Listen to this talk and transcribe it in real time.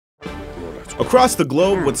Across the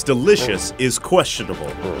globe, what's delicious is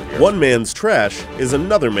questionable. One man's trash is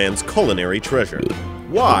another man's culinary treasure.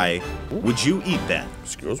 Why would you eat that?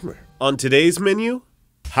 Excuse me. On today's menu,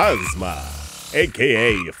 Hasma,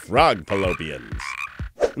 aka frog fallopians.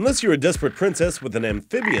 Unless you're a desperate princess with an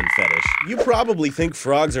amphibian fetish, you probably think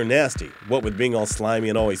frogs are nasty, what with being all slimy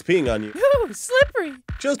and always peeing on you. Ooh, slippery!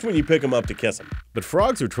 Just when you pick them up to kiss them. But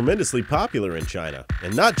frogs are tremendously popular in China,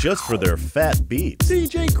 and not just for their fat beaks.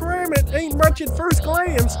 CJ Kramit ain't much at first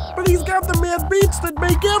glance, but he's got the mad beats that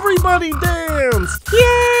make everybody dance!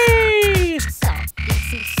 Yay!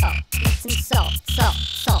 Salt.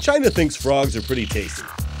 China thinks frogs are pretty tasty,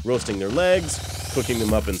 roasting their legs, cooking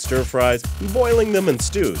them up in stir-fries, and boiling them in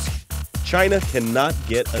stews. China cannot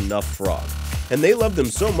get enough frog, and they love them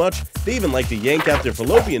so much they even like to yank out their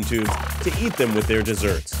fallopian tubes to eat them with their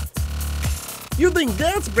desserts. You think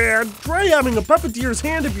that's bad? Try having a puppeteer's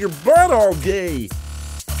hand up your butt all day!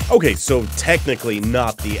 Okay, so technically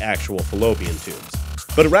not the actual fallopian tubes,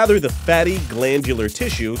 but rather the fatty glandular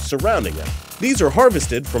tissue surrounding them. These are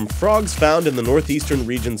harvested from frogs found in the northeastern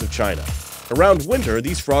regions of China. Around winter,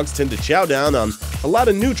 these frogs tend to chow down on a lot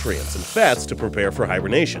of nutrients and fats to prepare for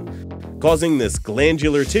hibernation, causing this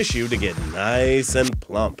glandular tissue to get nice and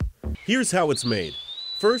plump. Here's how it's made.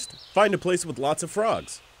 First, find a place with lots of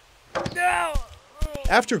frogs.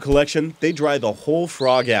 After collection, they dry the whole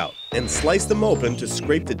frog out and slice them open to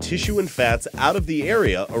scrape the tissue and fats out of the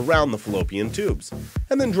area around the fallopian tubes,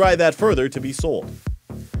 and then dry that further to be sold.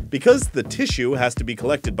 Because the tissue has to be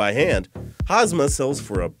collected by hand, Hasma sells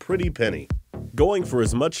for a pretty penny, going for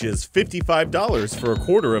as much as $55 for a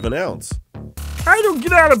quarter of an ounce. I don't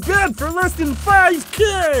get out of bed for less than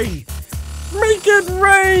 $5K! Make it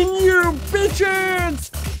rain, you bitches!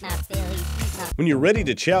 When you're ready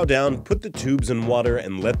to chow down, put the tubes in water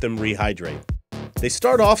and let them rehydrate. They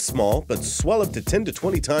start off small, but swell up to 10 to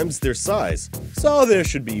 20 times their size, so there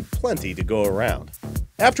should be plenty to go around.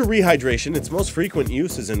 After rehydration, its most frequent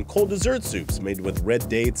use is in cold dessert soups made with red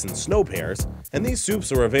dates and snow pears, and these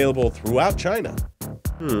soups are available throughout China.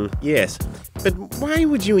 Yes, but why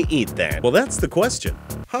would you eat that? Well, that's the question.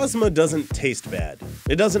 Hasma doesn't taste bad.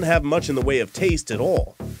 It doesn't have much in the way of taste at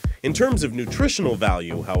all. In terms of nutritional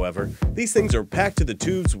value, however, these things are packed to the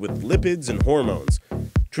tubes with lipids and hormones.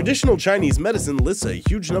 Traditional Chinese medicine lists a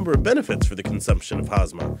huge number of benefits for the consumption of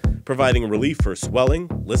Hasma, providing relief for swelling,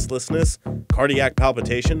 listlessness, cardiac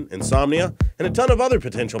palpitation, insomnia, and a ton of other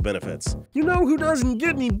potential benefits. You know who doesn't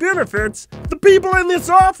get any benefits? The people in this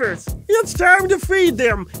office! It's time to feed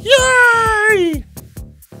them! Yay!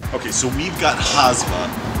 Okay, so we've got Hasma,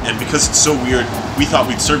 and because it's so weird, we thought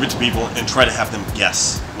we'd serve it to people and try to have them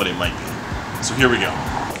guess what it might be. So here we go.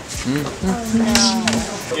 Oh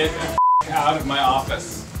no. Get the out of my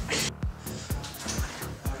office.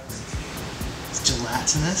 It's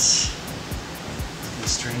gelatinous. A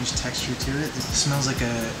strange texture to it. It smells like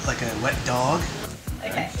a wet dog.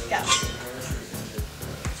 Okay, go.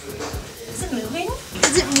 Is it moving?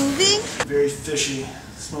 Is it moving? Very fishy.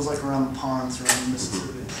 Smells like around the ponds around the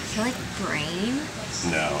Mississippi. I feel like brain.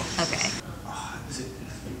 No. Okay. Is it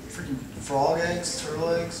freaking frog eggs? Turtle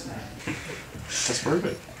eggs? That's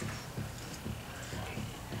perfect.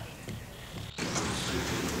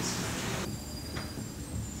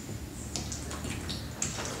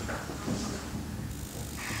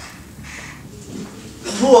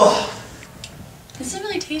 This doesn't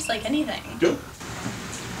really taste like anything. Good.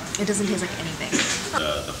 It doesn't taste like anything.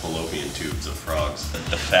 The fallopian tubes of frogs.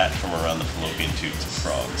 The fat from around the fallopian tubes of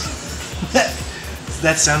frogs.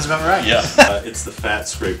 That sounds about right. Yeah, it's the fat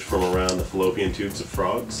scraped from around the fallopian tubes of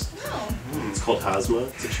frogs. Oh. It's called Hasma.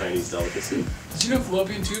 It's a Chinese delicacy. Did you know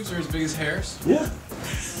fallopian tubes are as big as hairs? Yeah.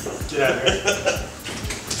 Get out of here.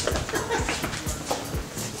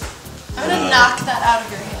 I'm gonna knock that out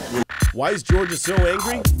of your hand. Why is Georgia so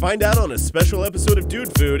angry? Find out on a special episode of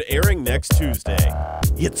Dude Food airing next Tuesday.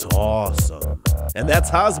 It's awesome. And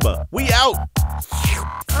that's Hasma. We out!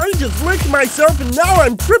 I just licked myself and now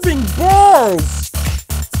I'm tripping balls!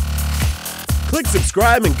 Click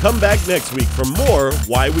subscribe and come back next week for more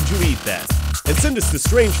Why Would You Eat That? And send us the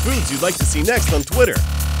strange foods you'd like to see next on Twitter.